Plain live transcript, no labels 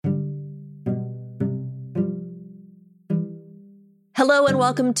Hello and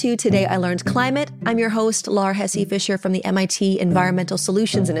welcome to Today I Learned Climate. I'm your host, Lar Hesse Fisher from the MIT Environmental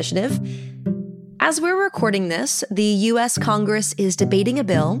Solutions Initiative. As we're recording this, the U.S. Congress is debating a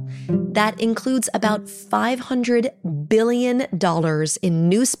bill that includes about $500 billion in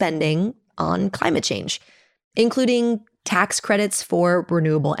new spending on climate change, including tax credits for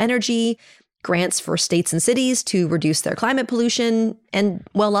renewable energy, grants for states and cities to reduce their climate pollution, and,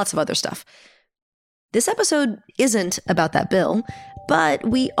 well, lots of other stuff. This episode isn't about that bill, but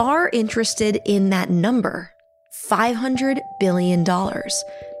we are interested in that number, $500 billion,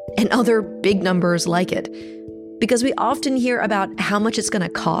 and other big numbers like it, because we often hear about how much it's going to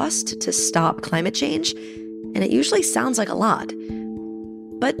cost to stop climate change, and it usually sounds like a lot.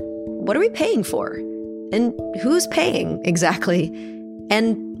 But what are we paying for? And who's paying exactly?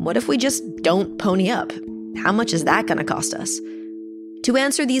 And what if we just don't pony up? How much is that going to cost us? To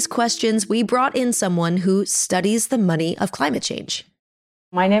answer these questions, we brought in someone who studies the money of climate change.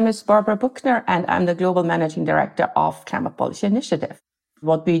 My name is Barbara Buchner, and I'm the Global Managing Director of Climate Policy Initiative.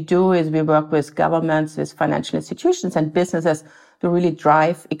 What we do is we work with governments, with financial institutions and businesses to really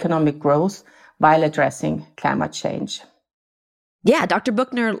drive economic growth while addressing climate change. Yeah, Dr.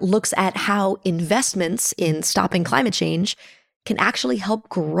 Buchner looks at how investments in stopping climate change can actually help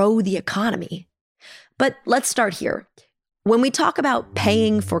grow the economy. But let's start here. When we talk about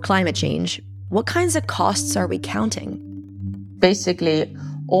paying for climate change, what kinds of costs are we counting? Basically,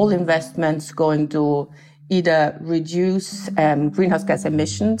 all investments going to either reduce greenhouse gas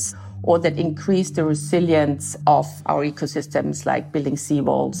emissions or that increase the resilience of our ecosystems, like building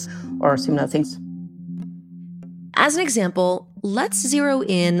seawalls or similar things. As an example, let's zero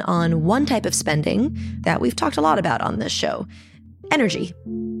in on one type of spending that we've talked a lot about on this show: energy.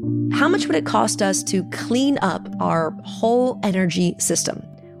 How much would it cost us to clean up our whole energy system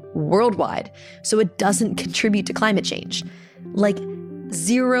worldwide so it doesn't contribute to climate change? Like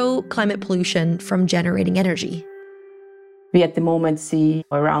zero climate pollution from generating energy. We at the moment see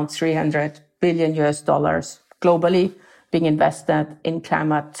around $300 billion globally being invested in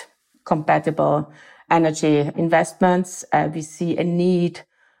climate compatible energy investments. We see a need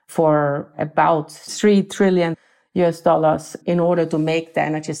for about $3 trillion in order to make the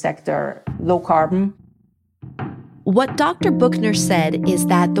energy sector low carbon. What Dr. Buchner said is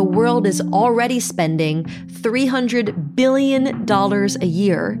that the world is already spending $300 billion a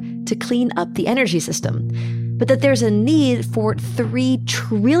year to clean up the energy system, but that there's a need for $3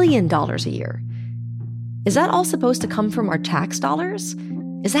 trillion a year. Is that all supposed to come from our tax dollars?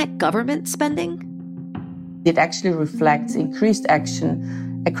 Is that government spending? It actually reflects increased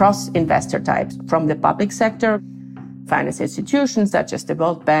action across investor types, from the public sector, finance institutions such as the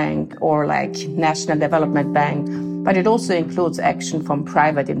World Bank or like National Development Bank, but it also includes action from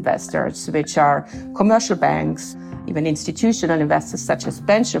private investors, which are commercial banks, even institutional investors such as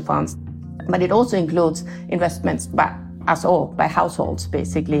pension funds. But it also includes investments by us all, by households,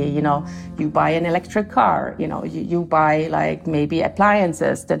 basically. You buy an electric car, you buy like maybe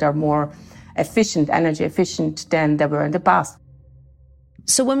appliances that are more efficient, energy efficient than they were in the past.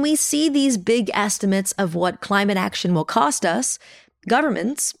 So when we see these big estimates of what climate action will cost us,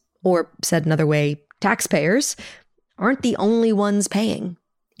 governments, or said another way, taxpayers, aren't the only ones paying.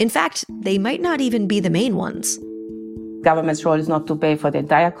 In fact, they might not even be the main ones. Government's role is not to pay for the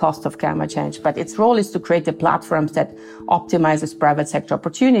entire cost of climate change, but its role is to create the platforms that optimizes private sector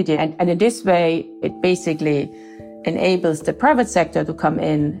opportunity. And in this way, it basically enables the private sector to come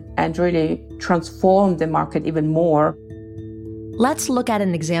in and really transform the market even more. Let's look at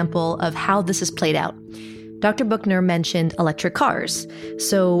an example of how this is played out. Dr. Buchner mentioned electric cars.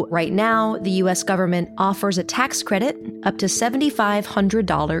 So right now, the U.S. government offers a tax credit up to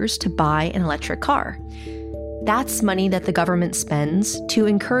 $7,500 to buy an electric car. That's money that the government spends to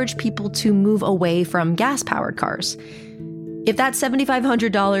encourage people to move away from gas-powered cars. If that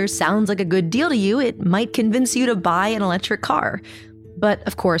 $7,500 sounds like a good deal to you, it might convince you to buy an electric car. But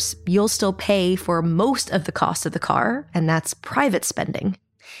of course, you'll still pay for most of the cost of the car, and that's private spending.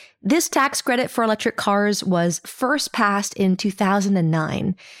 This tax credit for electric cars was first passed in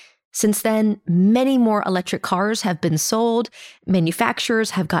 2009. Since then, many more electric cars have been sold,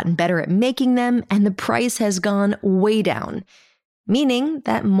 manufacturers have gotten better at making them, and the price has gone way down, meaning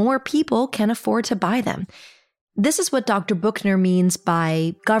that more people can afford to buy them. This is what Dr. Buchner means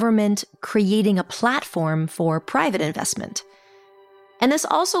by government creating a platform for private investment. And this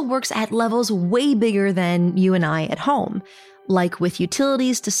also works at levels way bigger than you and I at home, like with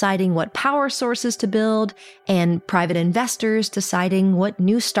utilities deciding what power sources to build and private investors deciding what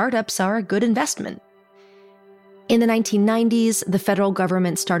new startups are a good investment. In the 1990s, the federal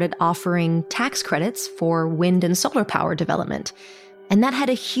government started offering tax credits for wind and solar power development. And that had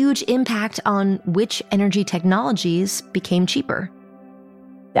a huge impact on which energy technologies became cheaper.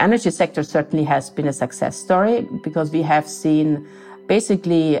 The energy sector certainly has been a success story because we have seen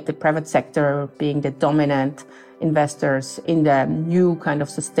basically the private sector being the dominant investors in the new kind of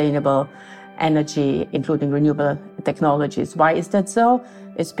sustainable energy, including renewable technologies. Why is that so?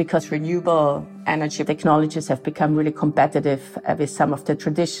 It's because renewable energy technologies have become really competitive with some of the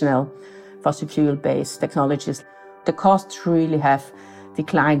traditional fossil fuel-based technologies. The costs really have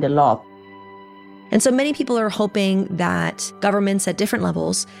declined a lot. And so many people are hoping that governments at different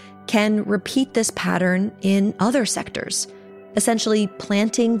levels can repeat this pattern in other sectors, essentially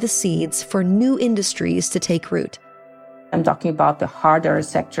planting the seeds for new industries to take root. I'm talking about the harder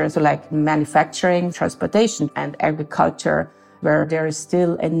sectors like manufacturing, transportation, and agriculture, where there is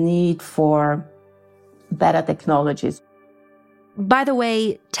still a need for better technologies. By the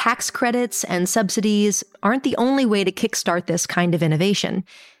way, tax credits and subsidies aren't the only way to kickstart this kind of innovation.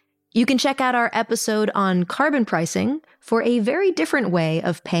 You can check out our episode on carbon pricing for a very different way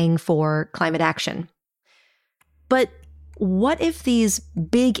of paying for climate action. But what if these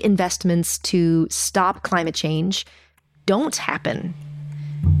big investments to stop climate change don't happen?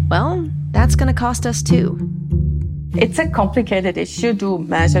 Well, that's going to cost us too. It's a complicated issue to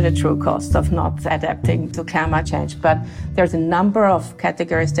measure the true cost of not adapting to climate change, but there's a number of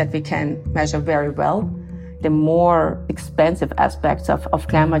categories that we can measure very well. The more expensive aspects of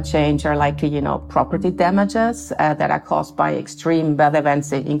climate change are likely, property damages that are caused by extreme weather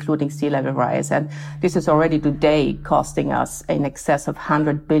events, including sea level rise. And this is already today costing us in excess of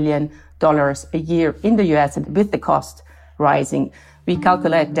 $100 billion a year in the US, and with the cost rising. We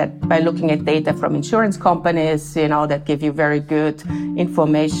calculate that by looking at data from insurance companies, that give you very good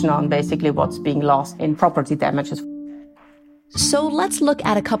information on basically what's being lost in property damages. So let's look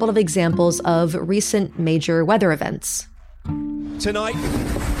at a couple of examples of recent major weather events. Tonight,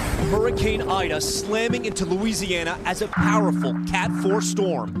 Hurricane Ida slamming into Louisiana as a powerful Cat 4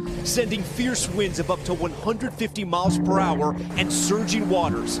 storm, sending fierce winds of up to 150 miles per hour and surging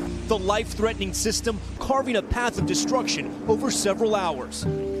waters. The life-threatening system carving a path of destruction over several hours.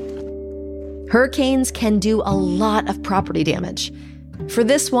 Hurricanes can do a lot of property damage. For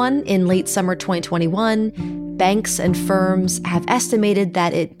this one, in late summer 2021, banks and firms have estimated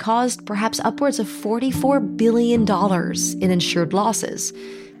that it caused perhaps upwards of $44 billion in insured losses.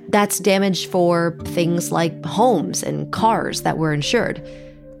 That's damage for things like homes and cars that were insured.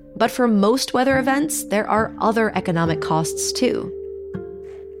 But for most weather events, there are other economic costs too.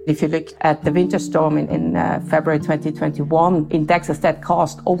 If you look at the winter storm in February 2021 in Texas, that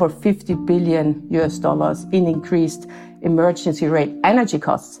cost over $50 billion in increased emergency rate energy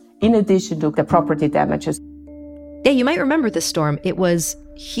costs, in addition to the property damages. Yeah, you might remember this storm. It was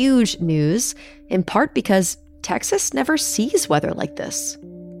huge news, in part because Texas never sees weather like this.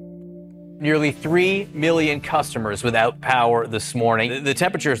 Nearly 3 million customers without power this morning. The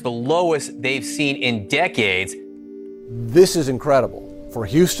temperature is the lowest they've seen in decades. This is incredible. For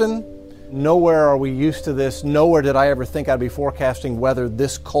Houston, nowhere are we used to this. Nowhere did I ever think I'd be forecasting weather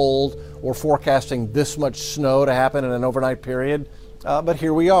this cold or forecasting this much snow to happen in an overnight period. But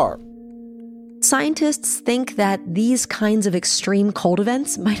here we are. Scientists think that these kinds of extreme cold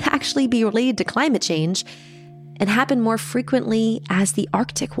events might actually be related to climate change and happen more frequently as the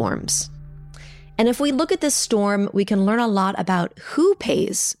Arctic warms. And if we look at this storm, we can learn a lot about who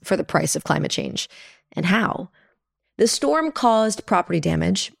pays for the price of climate change and how. The storm caused property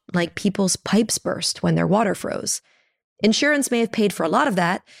damage, like people's pipes burst when their water froze. Insurance may have paid for a lot of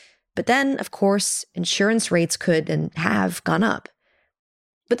that, but then, of course, insurance rates could and have gone up.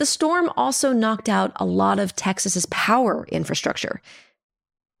 But the storm also knocked out a lot of Texas's power infrastructure.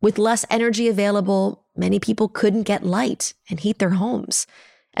 With less energy available, many people couldn't get light and heat their homes.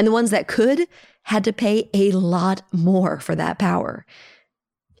 And the ones that could had to pay a lot more for that power.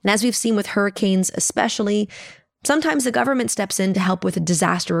 And as we've seen with hurricanes especially, sometimes the government steps in to help with a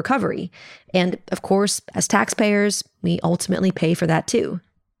disaster recovery. And of course, as taxpayers, we ultimately pay for that too.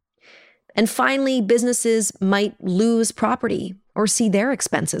 And finally, businesses might lose property or see their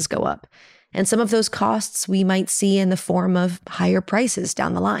expenses go up. And some of those costs we might see in the form of higher prices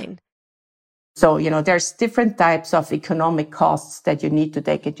down the line. So, there's different types of economic costs that you need to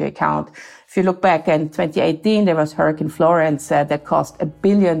take into account. If you look back in 2018, there was Hurricane Florence that cost $1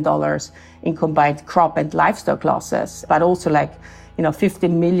 billion in combined crop and livestock losses, but also $50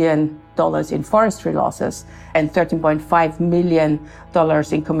 million in forestry losses and $13.5 million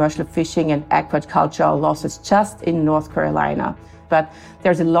in commercial fishing and aquacultural losses just in North Carolina. But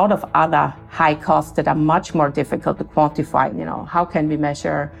there's a lot of other high costs that are much more difficult to quantify. How can we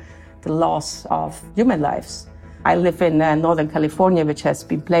measure the loss of human lives? I live in Northern California, which has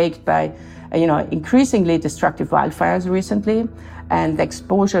been plagued by, increasingly destructive wildfires recently. And the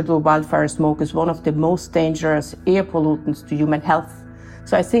exposure to wildfire smoke is one of the most dangerous air pollutants to human health.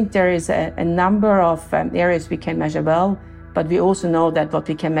 So I think there is a number of areas we can measure well, but we also know that what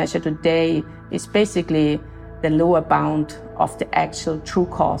we can measure today is basically the lower bound of the actual true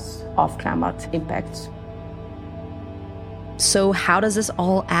cause of climate impacts. So how does this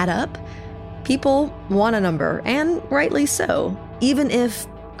all add up? People want a number, and rightly so, even if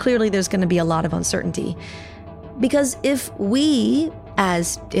clearly there's going to be a lot of uncertainty. Because if we,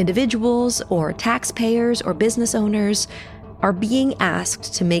 as individuals or taxpayers or business owners, are being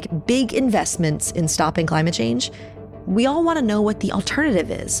asked to make big investments in stopping climate change, we all want to know what the alternative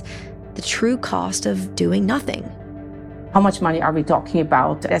is, the true cost of doing nothing. How much money are we talking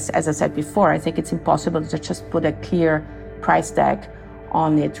about? As I said before, I think it's impossible to just put a clear price tag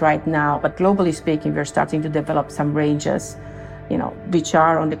on it right now. But globally speaking, we're starting to develop some ranges, which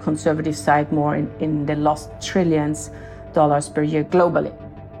are on the conservative side more in the lost trillions dollars per year globally.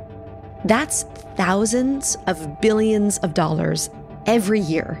 That's thousands of billions of dollars every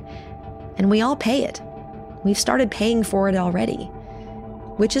year. And we all pay it. We've started paying for it already,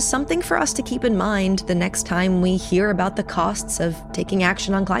 which is something for us to keep in mind the next time we hear about the costs of taking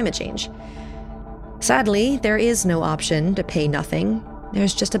action on climate change. Sadly, there is no option to pay nothing.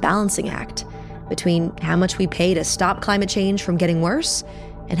 There's just a balancing act between how much we pay to stop climate change from getting worse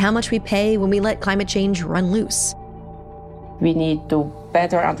and how much we pay when we let climate change run loose. We need to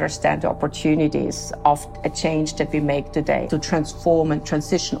better understand the opportunities of a change that we make today to transform and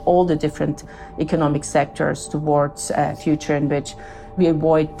transition all the different economic sectors towards a future in which we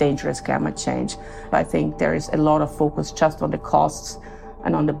avoid dangerous climate change. I think there is a lot of focus just on the costs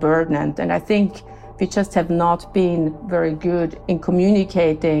and on the burden. And I think we just have not been very good in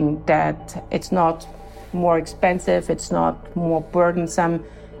communicating that it's not more expensive, it's not more burdensome.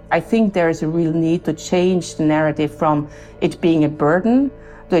 I think there is a real need to change the narrative from it being a burden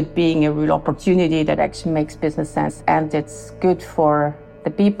to it being a real opportunity that actually makes business sense and it's good for the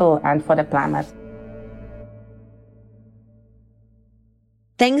people and for the planet.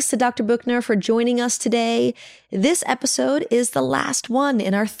 Thanks to Dr. Buchner for joining us today. This episode is the last one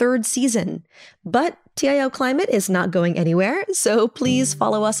in our third season, but TIO Climate is not going anywhere, so please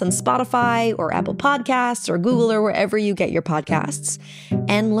follow us on Spotify or Apple Podcasts or Google or wherever you get your podcasts,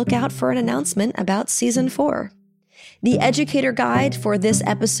 and look out for an announcement about Season 4. The educator guide for this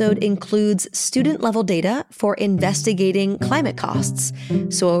episode includes student-level data for investigating climate costs.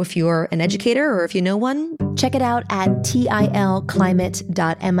 So if you're an educator or if you know one, check it out at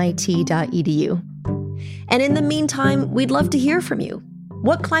tilclimate.mit.edu. And in the meantime, we'd love to hear from you.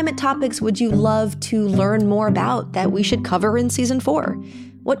 What climate topics would you love to learn more about that we should cover in Season 4?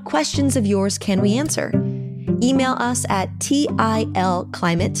 What questions of yours can we answer? Email us at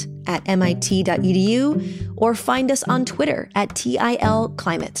tilclimate@mit.edu or find us on Twitter at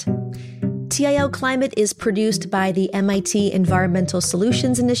tilclimate. TIO Climate is produced by the MIT Environmental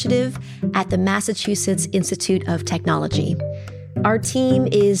Solutions Initiative at the Massachusetts Institute of Technology. Our team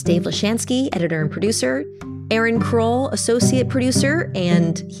is Dave Lashansky, editor and producer, Aaron Kroll, associate producer,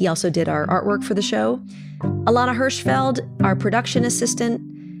 and he also did our artwork for the show, Alana Hirschfeld, our production assistant.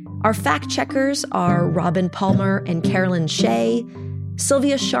 Our fact checkers are Robin Palmer and Carolyn Shea.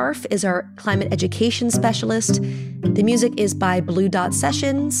 Sylvia Scharf is our climate education specialist. The music is by Blue Dot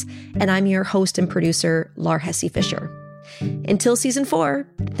Sessions, and I'm your host and producer, Lar Hesse Fisher. Until Season 4,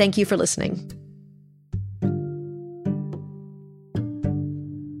 thank you for listening.